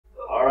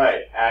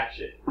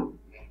action.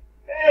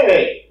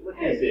 Hey, look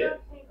at this.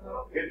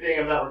 Good thing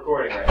I'm not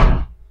recording right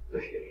now.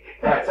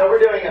 Alright, so we're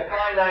doing a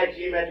finite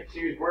geometric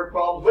series word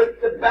problems with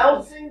the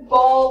bouncing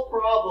ball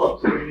problem.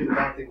 So we're going to do the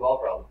bouncing ball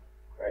problem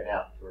right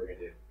now. That's what we're going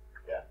to do.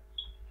 Yeah.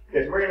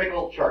 Okay, so we're going to make a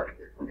little chart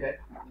here, okay?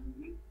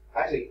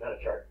 Actually, not a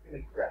chart. We're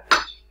going to make a graph.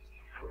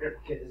 We're going to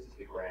pretend this is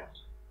the ground.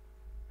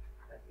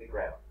 That's the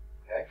ground,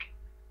 okay?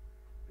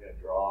 We're going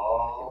to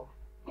draw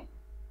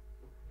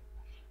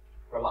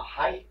from a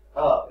height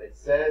of, it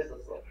says,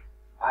 let's look.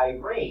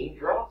 Irene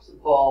drops the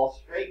ball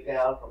straight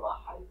down from a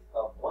height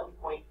of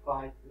 1.5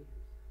 meters.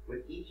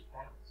 With each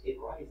bounce, it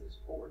rises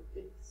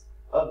 4/5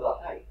 of the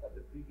height of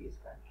the previous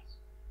bounce.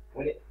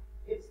 When it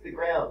hits the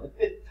ground the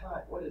 5th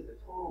time, what is the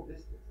total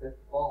distance that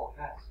the ball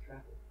has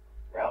traveled?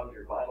 Round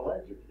your final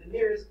answer to the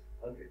nearest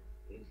 100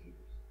 meters.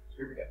 So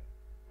here we go.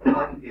 What I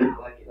like to do,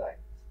 like you like,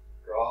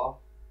 draw a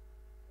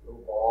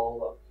little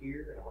ball up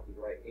here, and I want you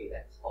to write, hey,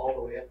 that's all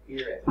the way up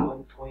here at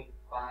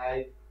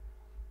 1.5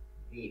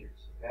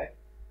 meters, okay?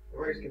 And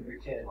we're just going to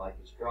pretend like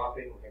it's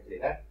dropping. We're going to say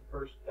that's the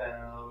first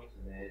bounce,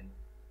 and then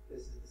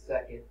this is the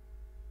second,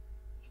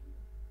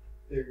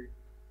 third,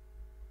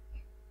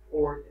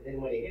 fourth, and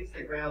then when it hits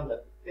the ground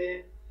the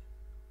 5th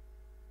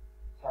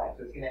time.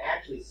 So it's going to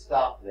actually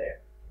stop there,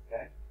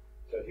 okay?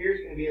 So here's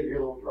going to be your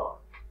little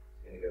drawing.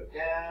 It's going to go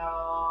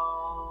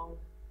down,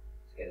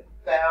 it's going to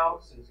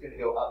bounce, and it's going to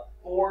go up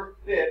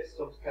 4/5.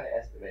 So I'm just kind of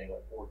estimating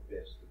what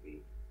 4/5 would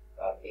be.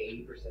 About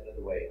 80% of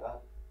the way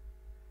up.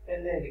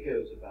 And then it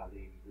goes about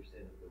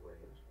 80% of the way up.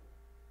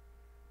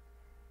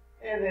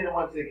 And then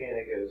once again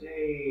it goes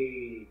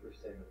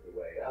 80% of the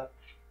way up.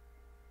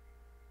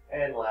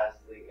 And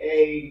lastly,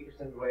 80%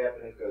 of the way up,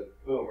 and it goes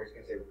boom. We're just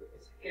going to say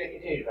it's going to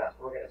continue to bounce.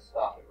 We're going to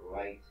stop it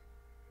right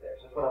there.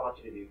 So that's what I want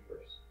you to do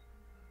first.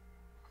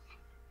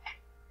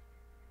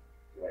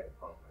 See if I can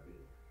pause my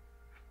video.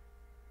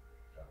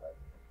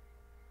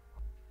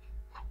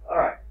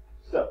 Alright,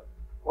 so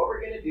what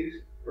we're going to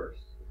do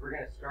first is we're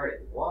going to start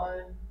at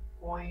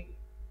 1.5.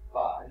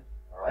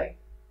 Alright?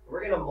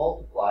 We're going to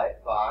multiply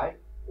it by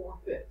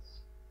 4/5.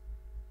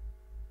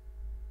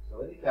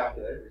 So in the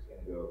calculator, we're just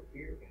going to go over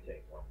here. We're going to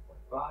take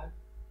 1.5,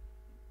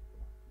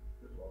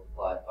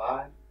 multiply it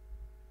by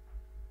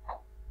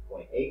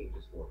 0.8,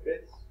 which is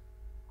 4/5.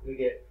 We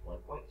get 1.2. So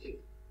we're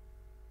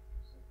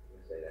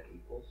going to say that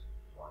equals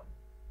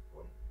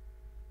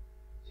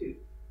 1.2.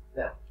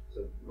 Now, so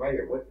right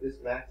here, what's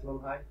this maximum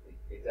height?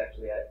 It's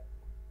actually at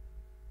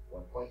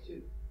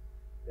 1.2.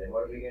 Then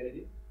what are we going to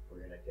do? We're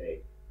going to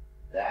take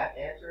that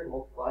answer and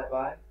multiply it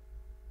by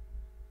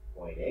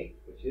 0.8,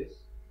 which is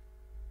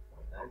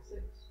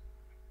 0.96.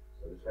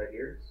 So this right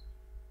here is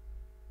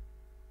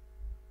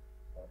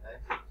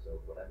 0.96. So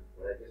what I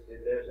just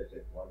did there is I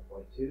took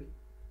 1.2,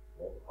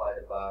 multiplied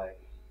it by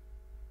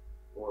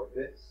 4/5,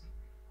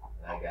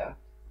 and I got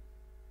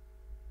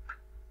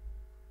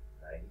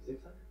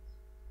 96 hundredths.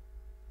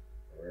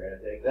 And we're going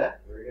to take that,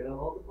 and we're going to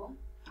multiply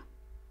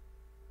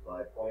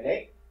by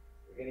 0.8.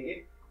 We're going to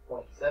get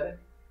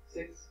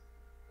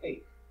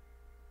 0.768.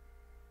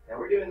 Now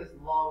we're doing this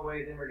a long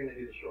way, then we're going to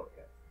do the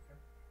shortcut.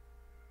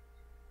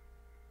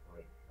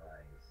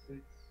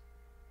 0.96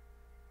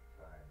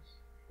 times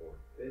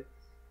 4/5,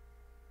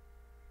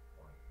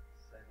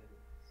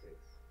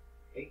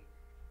 0.768.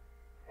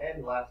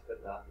 And last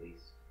but not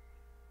least,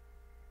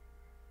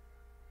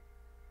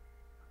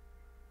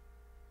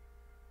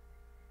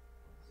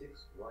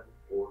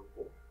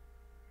 6144.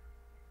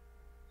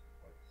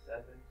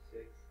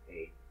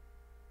 0.768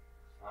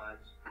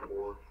 times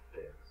 4/5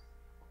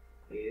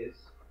 is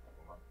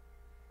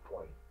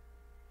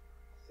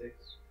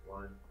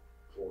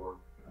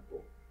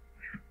 1.6144.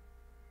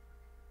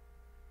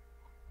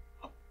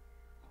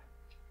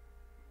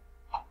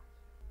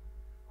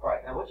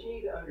 Alright, now what you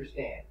need to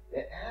understand,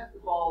 that as the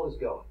ball is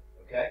going,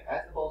 okay,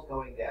 as the ball's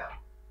going down,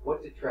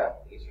 what's it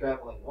traveling? It's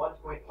traveling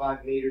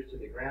 1.5 meters to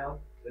the ground,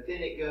 but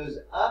then it goes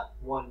up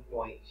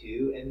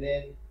 1.2 and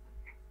then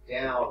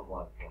down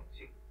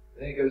 1.2.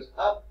 Then it goes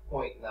up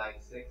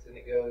 0.96 and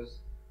it goes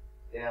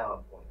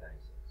down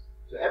 0.96.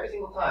 So every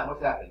single time,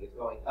 what's happening? It's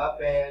going up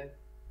and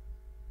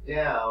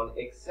down,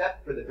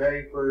 except for the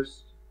very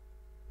first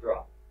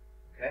drop.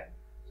 Okay?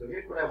 So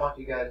here's what I want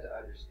you guys to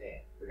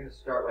understand. We're going to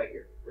start right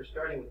here. We're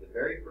starting with the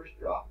very first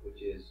drop,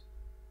 which is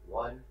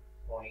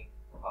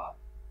 1.5.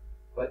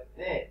 But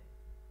then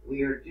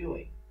we are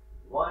doing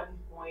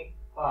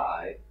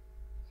 1.5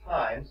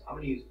 times, I'm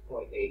going to use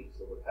 0.8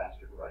 so we're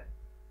faster to write.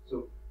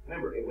 So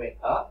remember, it went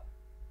up,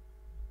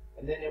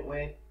 and then it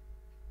went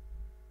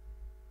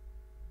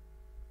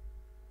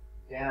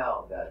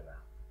down that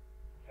amount.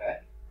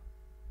 Okay?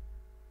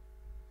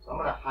 So I'm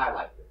going to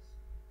highlight this.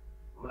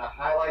 I'm going to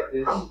highlight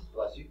this,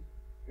 bless you,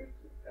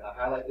 and I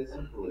highlight this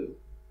in blue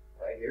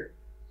right here.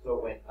 So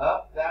it went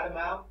up that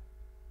amount,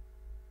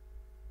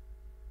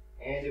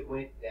 and it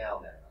went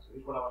down that amount. So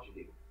here's what I want you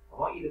to do. I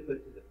want you to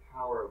put to the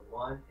power of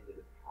 1 into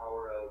the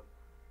power of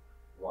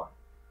 1.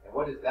 And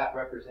what does that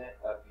represent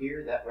up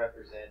here? That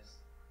represents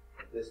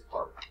this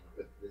part. I'll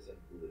put this in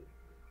blue.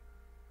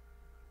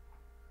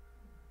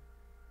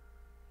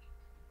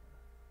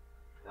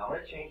 Now I'm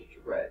going to change it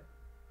to red.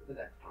 the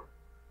next one.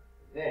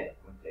 Then I'm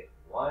going to take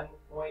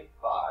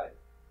 1.5,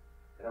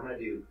 and I'm going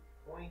to do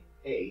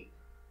 0.8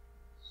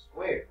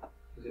 squared,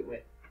 because it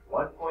went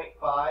 1.5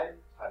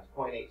 times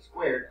 0.8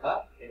 squared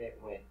up, and it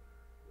went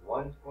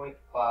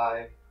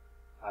 1.5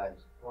 times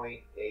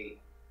 0.8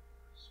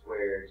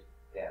 squared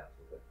down.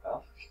 So it went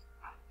up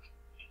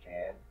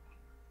and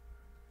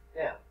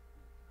down.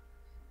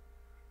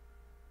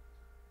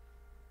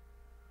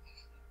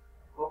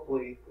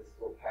 Hopefully this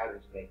little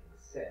pattern's making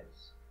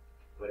sense,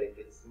 but if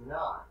it's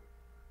not,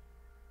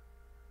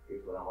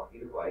 here's what I want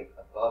you to write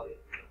above it.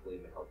 Hopefully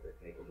it will help it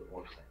make a little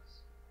more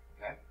sense.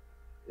 Okay?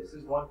 This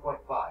is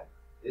 1.5.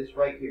 This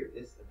right here,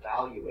 this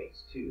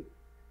evaluates to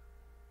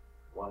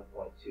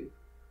 1.2.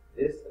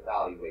 This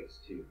evaluates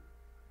to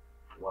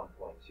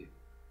 1.2.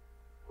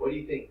 What do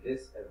you think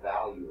this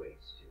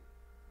evaluates to?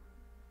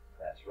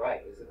 That's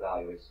right, this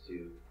evaluates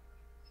to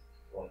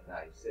 0.96.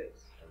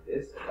 And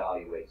this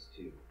evaluates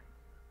to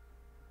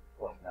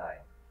 0.96.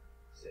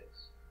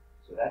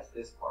 So that's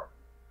this part.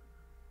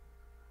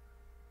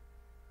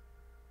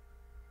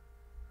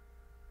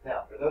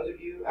 Now, for those of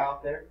you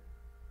out there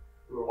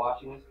who are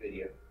watching this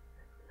video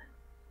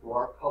who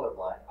are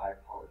colorblind, I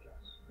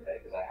apologize, okay?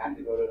 Because I have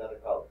to go to another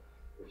color,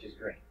 which is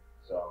green.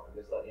 So I'm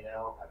just letting you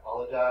know, I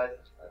apologize.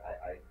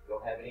 I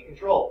don't have any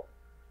control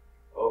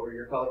over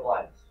your color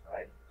blindness,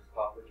 right? Just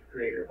talk with your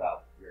creator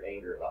about your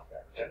anger about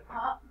that, okay?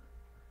 All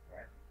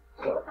right.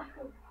 So,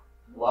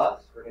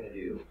 plus, we're going to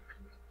do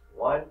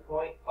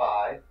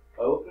 1.5,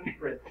 open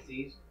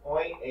parentheses,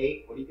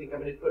 0.8. What do you think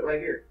I'm going to put right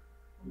here?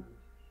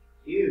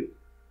 Cubed.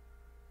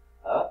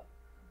 Up.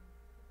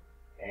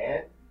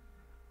 And,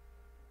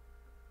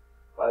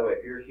 by the way,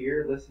 if you're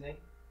here listening,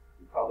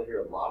 you probably hear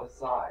a lot of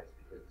sighs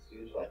because the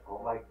students are like,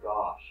 oh my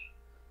gosh,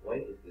 when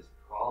is this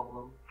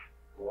problem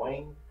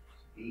going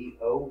to be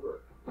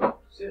over?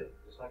 Soon,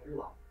 just like your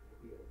life.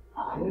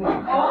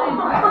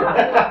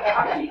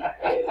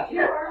 It's too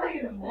early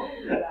in the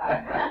morning for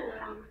that.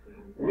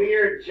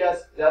 We're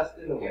just dust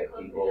in the wind,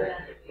 people.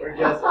 We're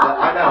just,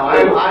 I know,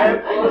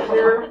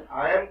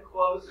 I am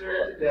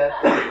closer to death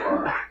than you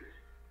are.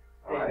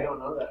 All right. We don't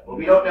know that. Well,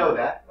 we don't know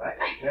that, right?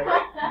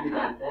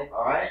 Remember?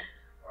 All right?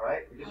 All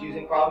right? We're just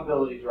using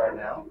probabilities right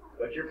now,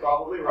 but you're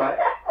probably right.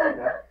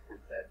 Okay?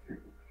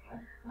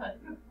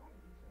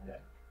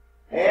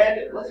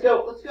 And let's go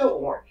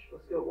orange.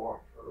 Let's go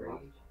orange. Let's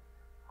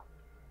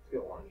go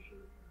orange.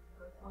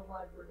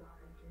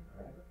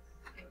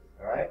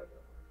 All right?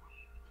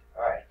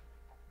 All right.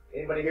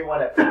 Anybody here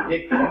want to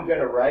predict what I'm going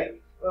to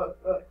write?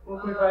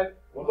 1.5.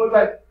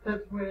 1.5.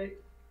 That's way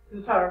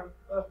the term,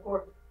 of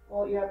course.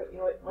 Well, yeah, but you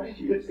know what? Why did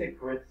you just say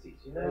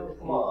parentheses? You know,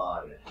 come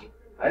on.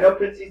 I know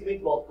parentheses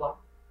means multiply.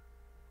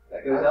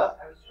 That goes up.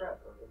 I was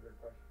stressed. I was under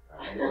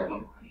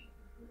pressure.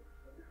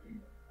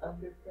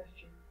 Under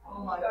pressure.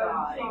 Oh my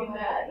God.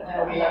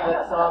 Oh, we have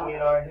that song in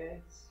our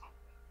heads.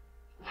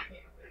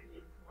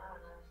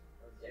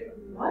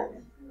 What?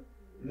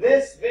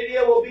 This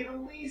video will be the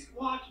least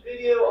watched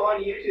video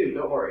on YouTube.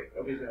 Don't worry.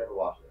 Nobody's going to ever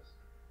watch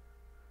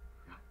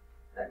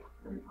this.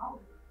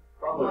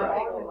 Probably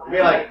right. It'll be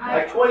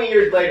like 20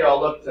 years later, I'll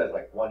look and it says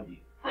like 1 view.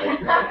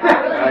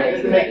 Right?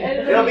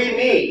 It'll be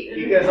me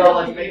because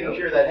I'll be making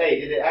sure that, hey,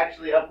 did it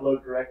actually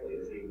upload correctly?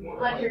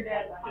 Unless you're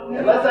dead.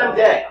 Unless I'm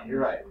dead. You're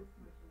right.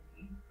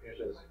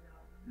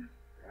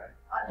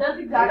 That's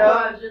exactly what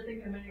I was just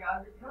thinking a minute ago. I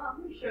was like, no, I'm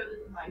going to show this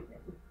to my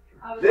kids.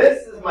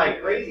 This is my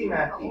crazy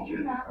math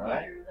teacher. All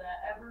right.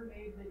 That ever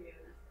made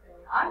videos. And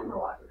I never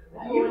watched it.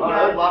 Oh,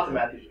 there's lots of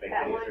math teachers make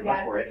videos. They're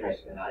much more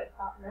interesting than I am.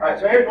 All right,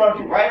 so here's what I'm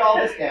going to write all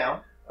this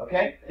down.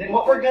 Okay? Then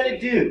what we're going to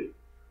do,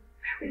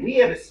 we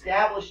have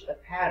established a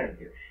pattern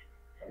here.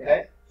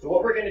 Okay? So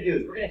what we're going to do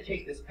is we're going to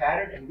take this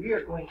pattern and we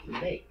are going to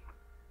make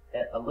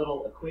a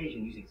little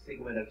equation using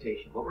sigma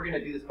notation. But we're going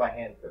to do this by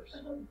hand first.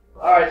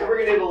 All right, so we're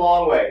going to do the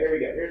long way. Here we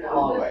go. Here's the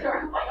long way.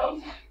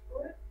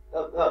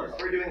 No,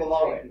 we're doing the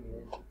long way.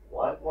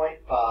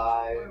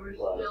 1.5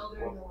 plus.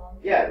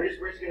 Yeah, we're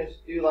just going to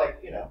do like,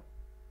 you know.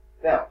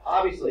 Now,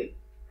 obviously,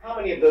 how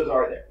many of those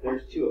are there?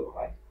 There's 2 of them,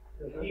 right?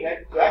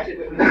 So actually,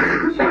 if we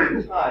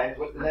do 2 times,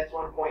 what's the next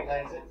one?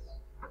 0.96.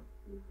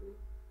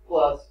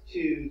 Plus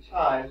 2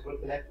 times,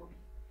 what's the next one?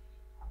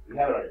 You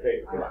have it on your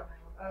paper. Come on.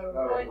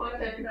 All right,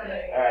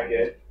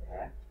 good. All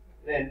right.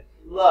 Then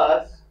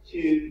plus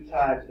 2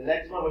 times the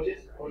next one, which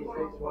is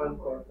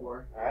 0.6144.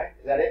 All right,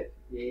 is that it?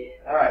 Yeah.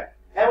 All right.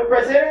 And we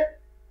press enter,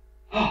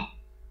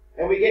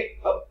 and we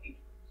get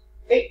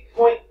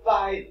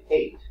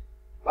 8.58.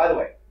 By the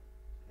way,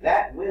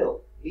 that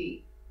will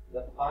be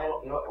the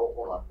final. You know what? Oh,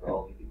 hold on. For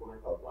all you people in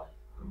colorblind,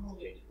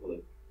 change it to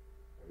blue.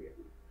 There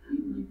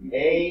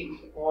we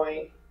go.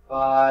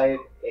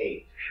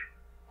 8.58.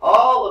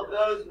 All of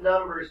those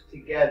numbers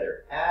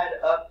together add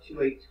up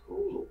to a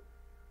total.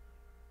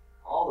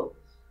 All of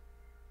this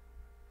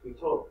to a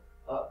total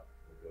of.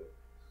 We'll go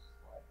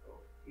slide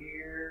over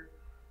here.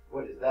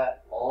 What is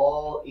that?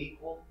 All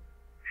equal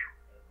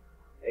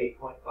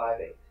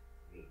 8.58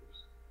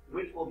 meters,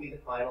 which will be the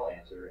final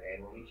answer.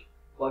 And when we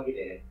plug it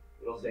in,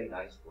 it'll say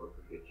nice work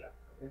or good job.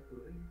 Okay?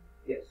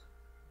 Yes.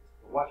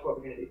 Watch what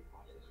we're going to do.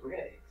 Watch this. We're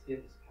going to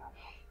extend this pattern.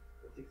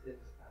 6 in this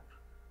time.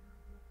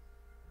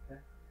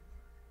 Okay?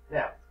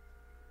 Now,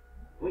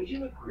 would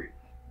you agree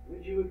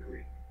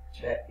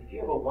that if you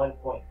have a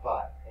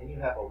 1.5 and you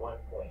have a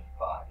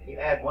 1.5 and you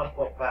add 1.5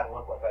 and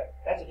 1.5,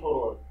 that's a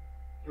total of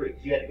 3. So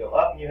you had to go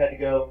up and you had to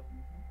go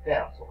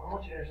down. So I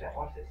want you to understand,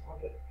 watch this. I'm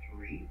going to put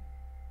 3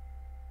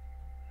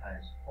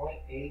 times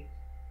 0.8 to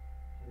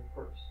the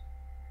first.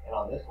 And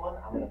on this one,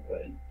 I'm going to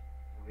put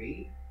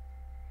 3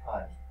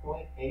 times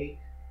 0.8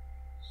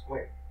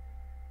 squared.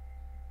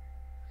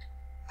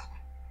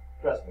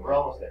 Trust me, we're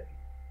almost there.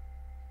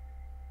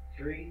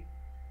 3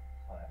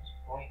 times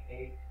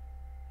 0.8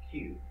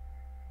 cubed.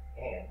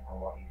 And I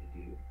want you to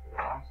do the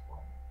last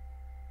one.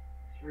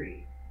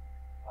 3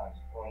 times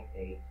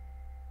 0.8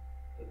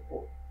 to the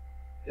fourth.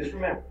 Just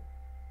remember,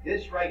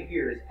 this right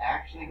here is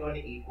actually going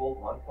to equal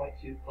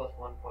 1.2 plus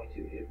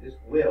 1.2. This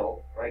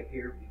will, right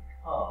here,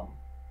 become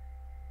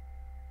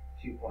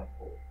 2.4.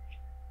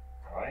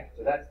 All right?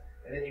 So that's,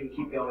 and then you would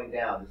keep going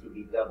down. This would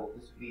be double.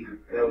 This would be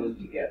those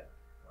together.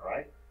 All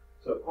right?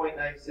 So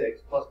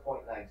 0.96 plus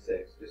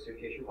 0.96, just in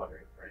case you're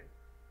wondering, right?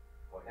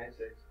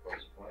 0.96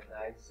 plus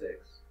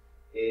 0.96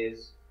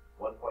 is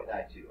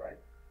 1.92, right?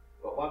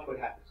 But watch what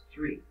happens.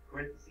 3,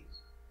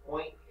 parentheses,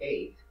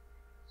 0.8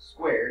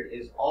 squared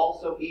is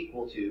also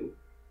equal to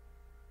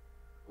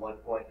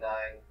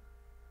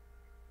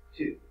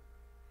 1.92.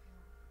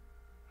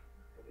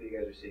 Hopefully you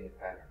guys are seeing a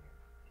pattern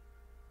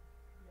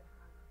here.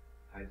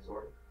 Kind of,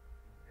 sort of.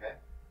 Okay?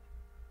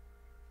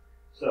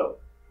 So,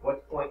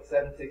 what's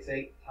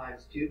 0.768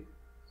 times 2?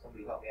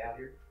 Somebody help me out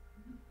here.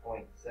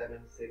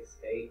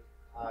 0.768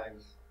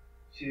 times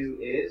 2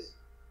 is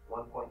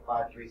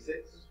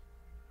 1.536.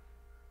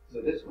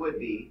 So this would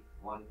be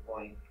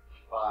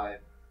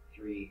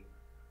 1.536.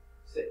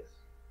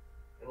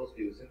 And let's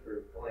do, since we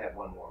only have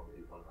one more, we'll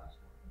do one last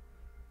one.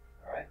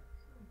 All right?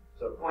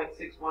 So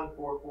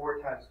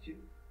 0.6144 times 2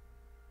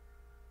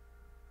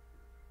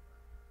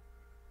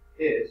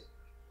 is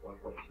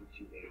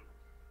 1.228.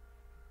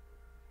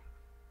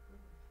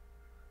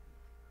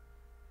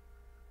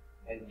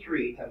 And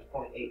 3 times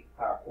 0.8 to the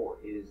power 4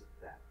 is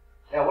that.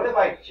 Now what have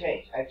I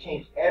changed? I've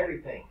changed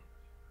everything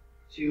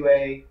to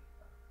a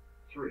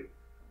 3.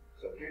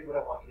 So here's what I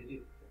want you to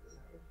do.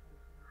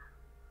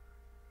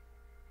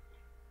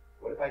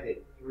 What if I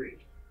did 3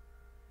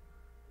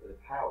 to the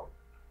power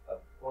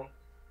of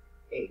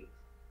 0.8?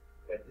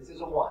 But this is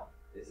a 1,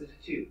 this is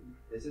a 2,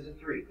 this is a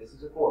 3, this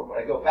is a 4. When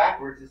I go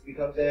backwards, this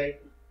becomes a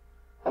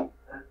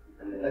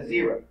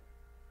 0.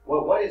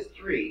 Well, what is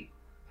 3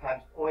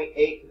 times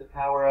 0.8 to the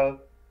power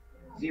of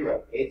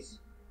 0? It's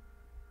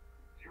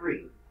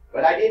 3.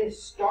 But I didn't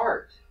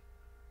start.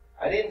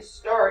 I didn't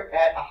start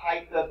at a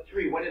height of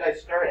 3. What did I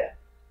start at?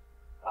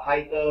 A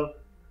height of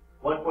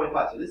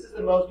 1.5. So this is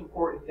the most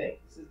important thing.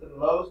 This is the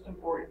most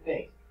important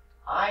thing.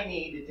 I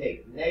need to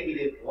take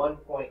negative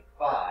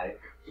 1.5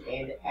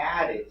 and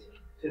add it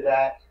to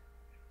that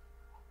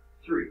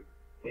 3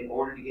 in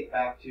order to get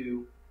back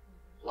to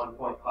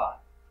 1.5.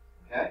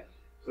 Okay?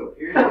 So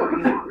here's what we're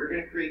going to do. We're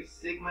going to create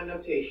sigma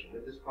notation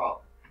with this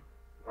problem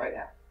right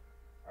now.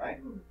 All right?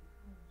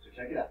 So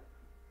check it out.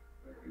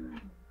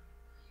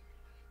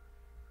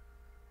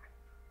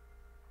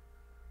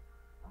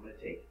 I'm going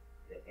to take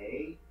the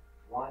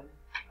A1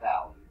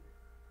 value,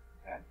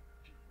 okay?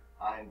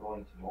 I'm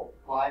going to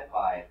multiply it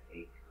by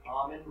a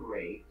common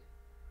rate,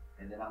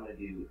 and then I'm going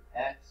to do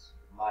x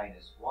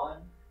minus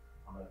 1.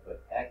 I'm going to put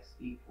x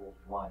equals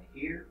 1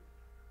 here,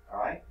 all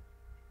right?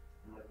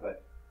 I'm going to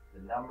put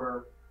the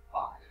number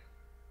 5.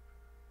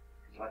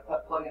 So if I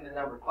plug in the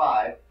number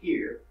 5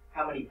 here,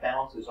 how many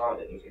bounces are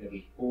there? There's going to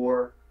be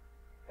 4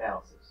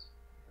 bounces.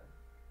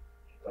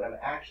 But I'm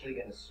actually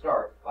going to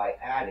start by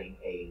adding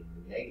a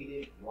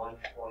negative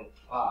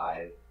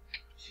 1.5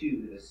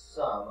 to the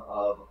sum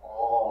of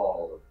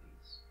all of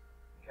these.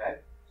 Okay?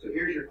 So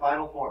here's your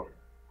final formula.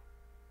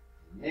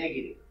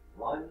 Negative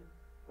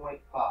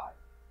 1.5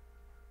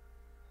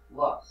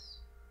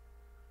 plus,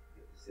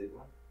 get the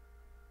sigma.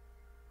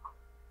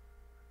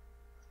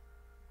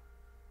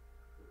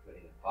 We're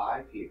putting a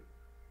 5 here.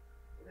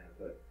 We're going to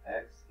put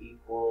x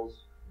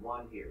equals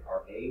 1 here.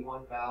 Our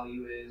A1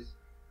 value is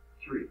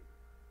 3.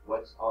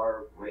 What's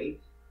our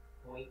rate?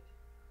 0.8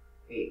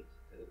 to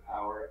the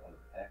power of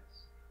x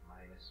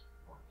minus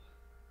 1.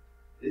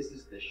 This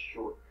is the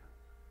shortcut.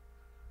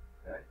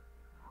 Okay?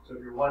 So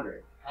if you're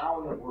wondering, how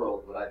in the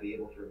world would I be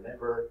able to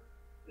remember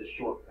the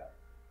shortcut?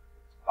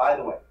 By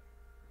the way,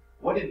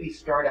 what did we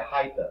start a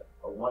height of?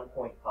 A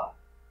 1.5.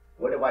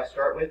 What do I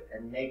start with? A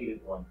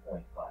negative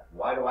 1.5.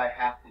 Why do I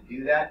have to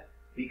do that?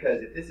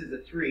 Because if this is a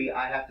 3,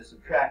 I have to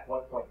subtract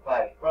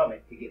 1.5 from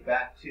it to get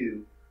back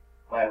to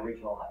my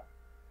original height.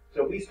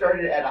 So if we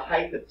started at a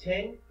height of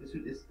 10,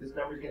 this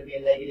number is going to be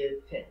a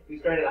negative 10. If we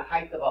started at a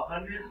height of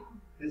 100,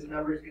 this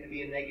number is going to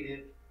be a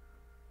negative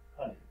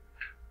 100.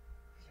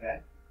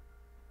 Okay?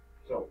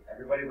 So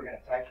everybody, we're going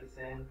to type this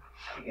in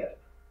together.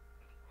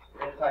 We're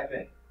going to type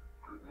in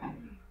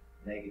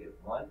negative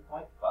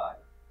 1.5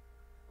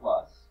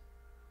 plus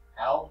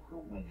out the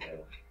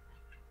window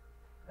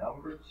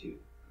number 2.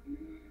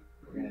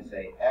 We're going to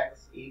say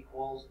x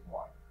equals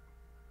 1.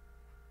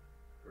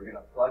 We're going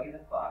to plug in a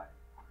 5.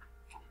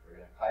 We're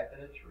going to type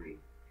in a 3.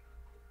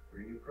 We're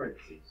going to do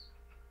parentheses.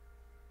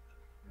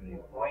 We're going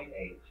to do 0.8.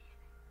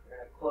 We're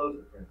going to close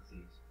the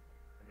parentheses.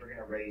 And we're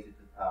going to raise it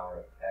to the power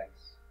of x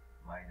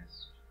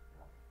minus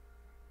 1.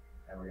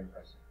 And we're going to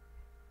press it.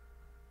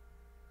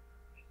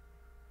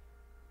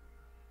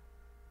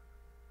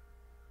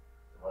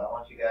 So what I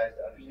want you guys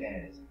to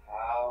understand is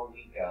how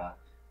we got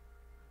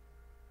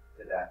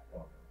to that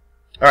formula.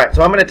 All right,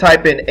 so I'm going to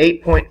type in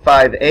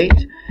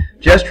 8.58.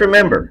 Just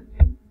remember,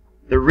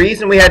 the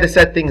reason we had to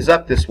set things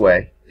up this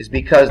way is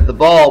because the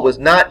ball was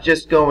not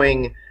just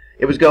going,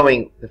 it was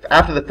going,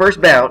 after the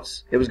first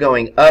bounce, it was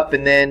going up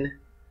and then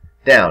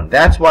down.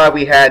 That's why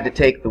we had to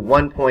take the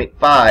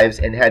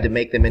 1.5s and had to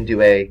make them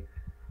into a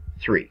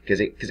 3, because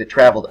it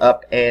traveled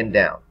up and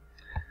down.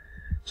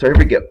 So here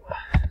we go.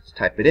 Let's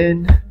type it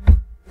in.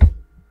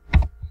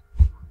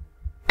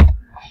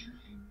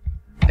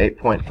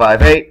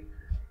 8.58.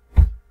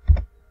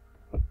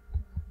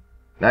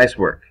 Nice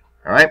work.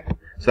 All right.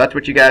 So that's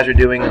what you guys are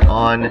doing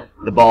on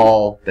the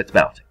ball that's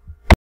bouncing.